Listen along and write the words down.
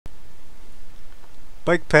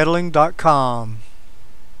bikepedaling.com.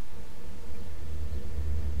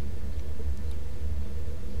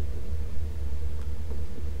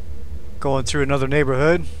 Going through another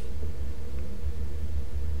neighborhood.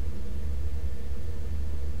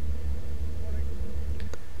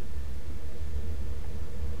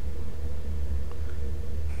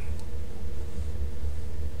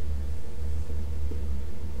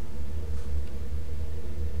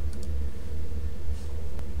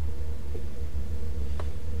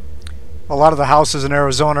 A lot of the houses in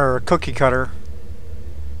Arizona are cookie cutter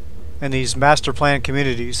in these master plan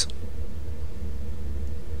communities.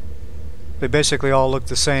 They basically all look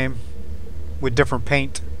the same with different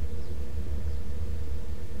paint.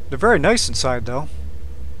 They're very nice inside though.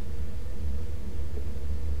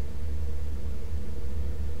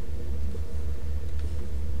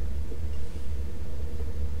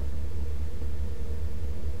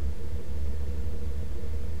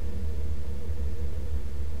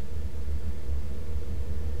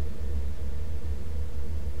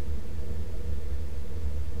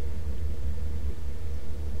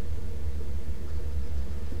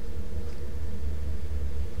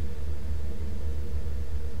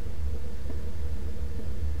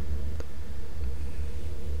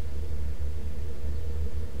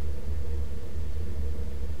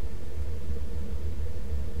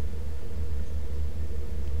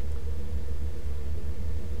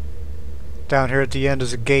 Down here at the end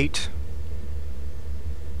is a gate.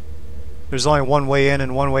 There's only one way in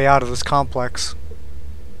and one way out of this complex.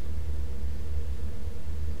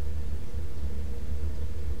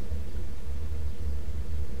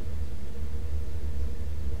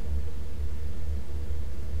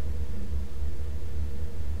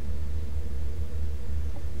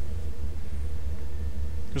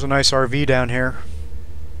 There's a nice RV down here.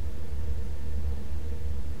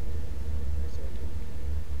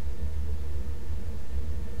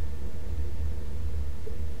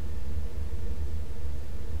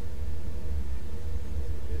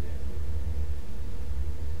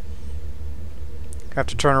 Have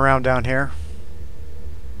to turn around down here.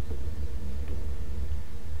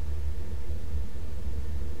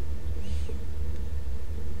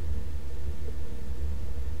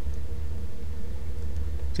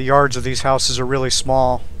 The yards of these houses are really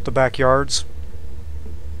small, the backyards.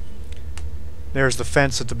 There's the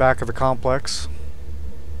fence at the back of the complex.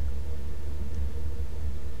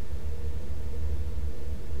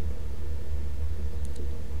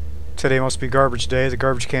 Today must be garbage day. The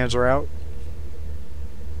garbage cans are out.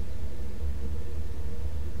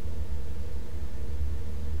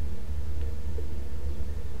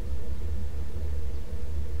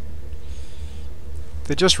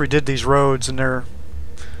 They just redid these roads and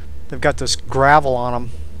they've got this gravel on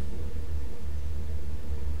them.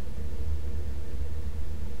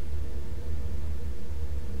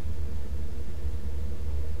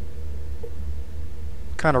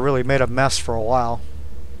 Kind of really made a mess for a while.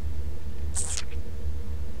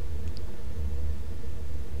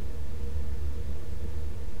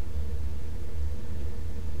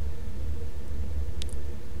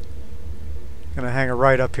 Gonna hang a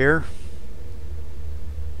right up here.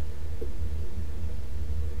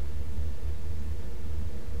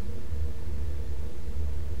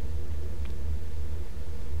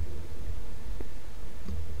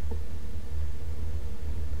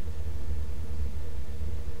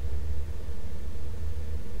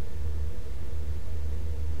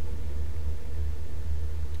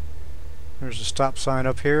 There's a stop sign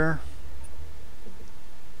up here.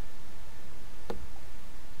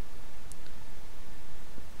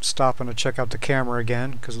 Stopping to check out the camera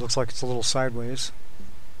again because it looks like it's a little sideways.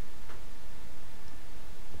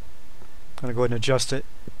 I'm going to go ahead and adjust it.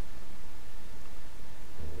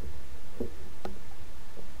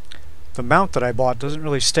 The mount that I bought doesn't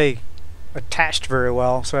really stay attached very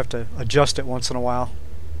well, so I have to adjust it once in a while.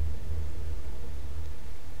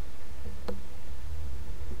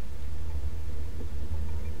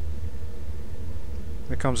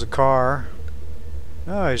 There comes a car.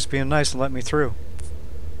 Oh, he's being nice and let me through.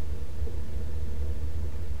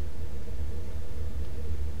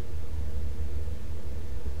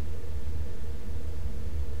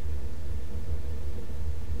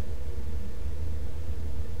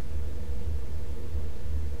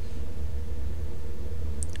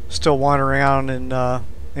 Still wandering around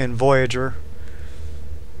in Voyager.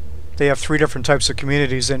 They have 3 different types of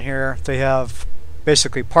communities in here. They have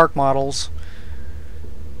basically park models,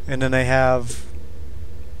 and then they have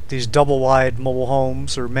these double wide mobile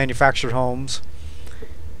homes or manufactured homes,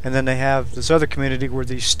 and then they have this other community where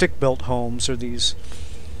these stick built homes are these,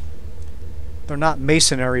 they're not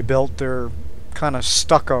masonry built, they're kind of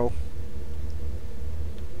stucco.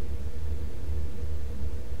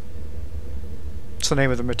 the name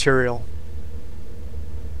of the material.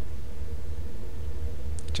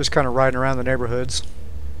 Just kind of riding around the neighborhoods.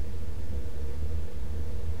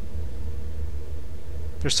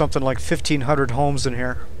 There's something like 1,500 homes in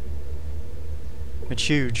here. It's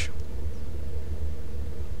huge.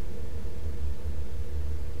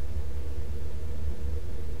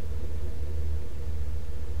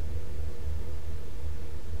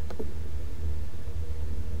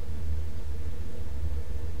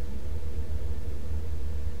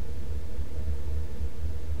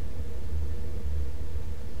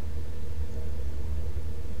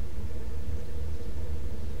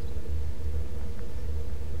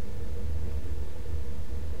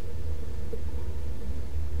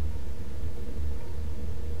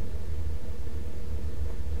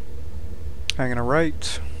 Hanging a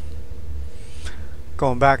right,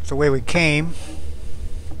 going back the way we came,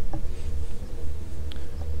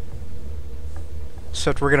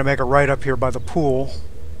 except we're going to make a right up here by the pool,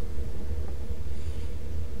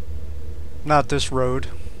 not this road.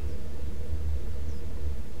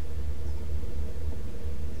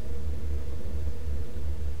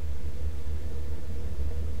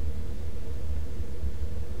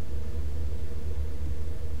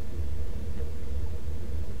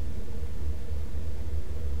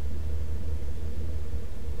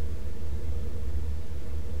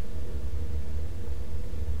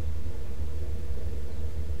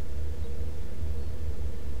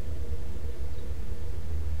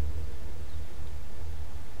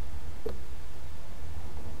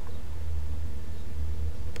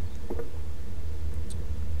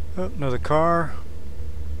 Oh, another car.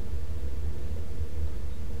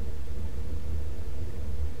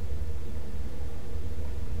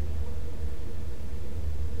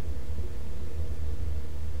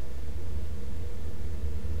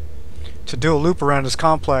 To do a loop around this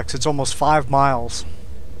complex, it's almost 5 miles.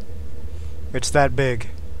 It's that big.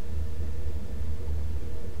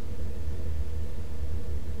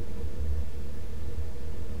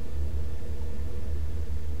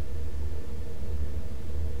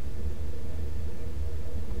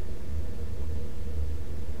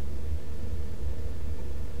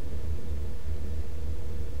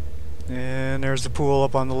 And there's the pool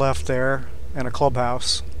up on the left there, and a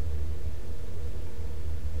clubhouse.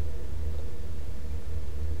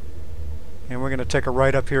 And we're going to take a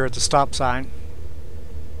right up here at the stop sign.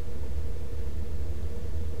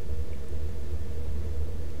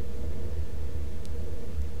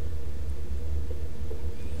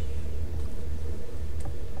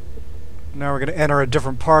 Now we're going to enter a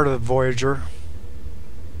different part of the Voyager.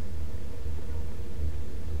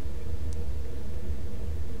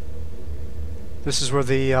 This is where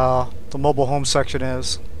the mobile home section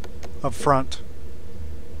is, up front.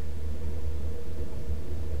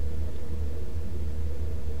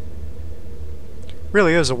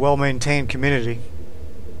 Really is a well-maintained community.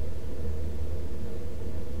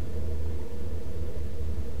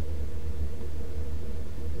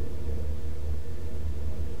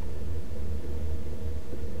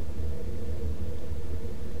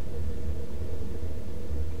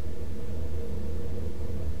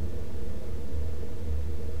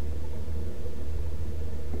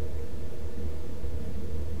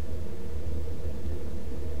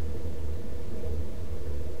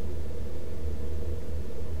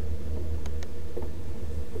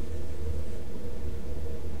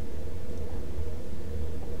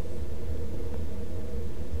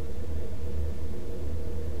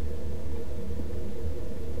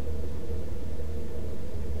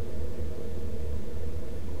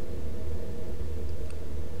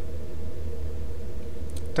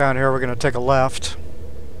 Down here we're going to take a left.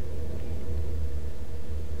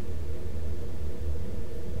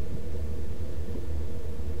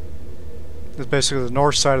 This is basically the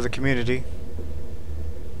north side of the community.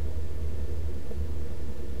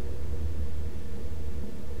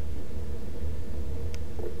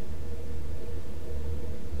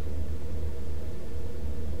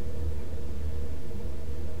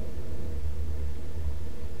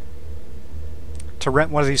 To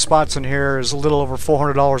rent one of these spots in here is a little over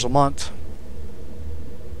 $400 a month.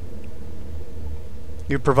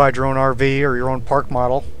 You provide your own RV or your own park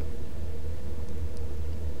model.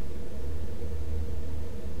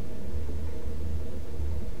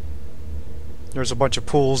 There's a bunch of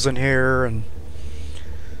pools in here and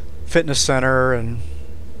fitness center and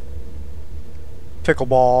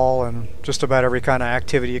pickleball and just about every kind of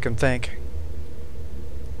activity you can think.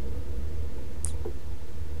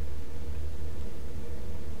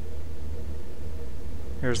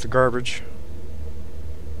 Here's the garbage.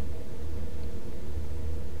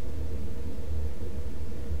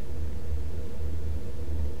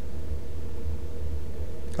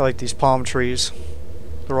 I like these palm trees.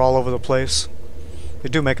 They're all over the place. They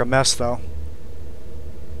do make a mess though.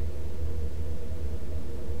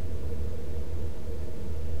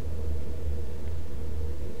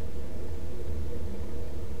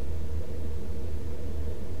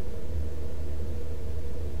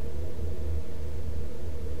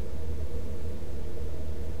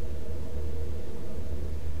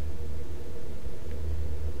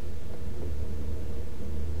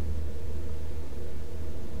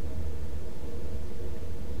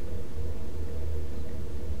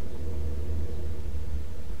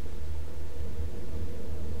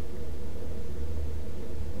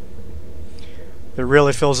 It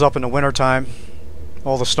really fills up in the wintertime.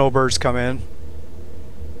 All the snowbirds come in.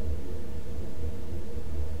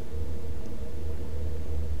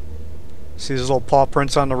 See these little paw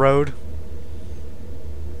prints on the road?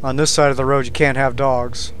 On this side of the road you can't have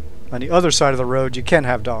dogs. On the other side of the road you can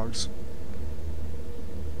have dogs.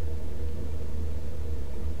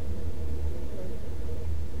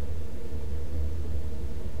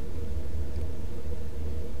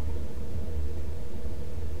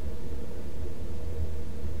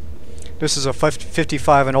 This is a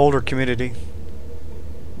 55 and older community.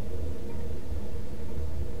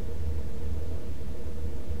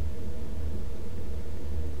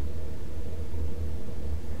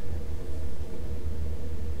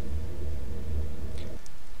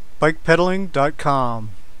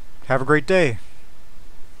 Bikepedaling.com. Have a great day.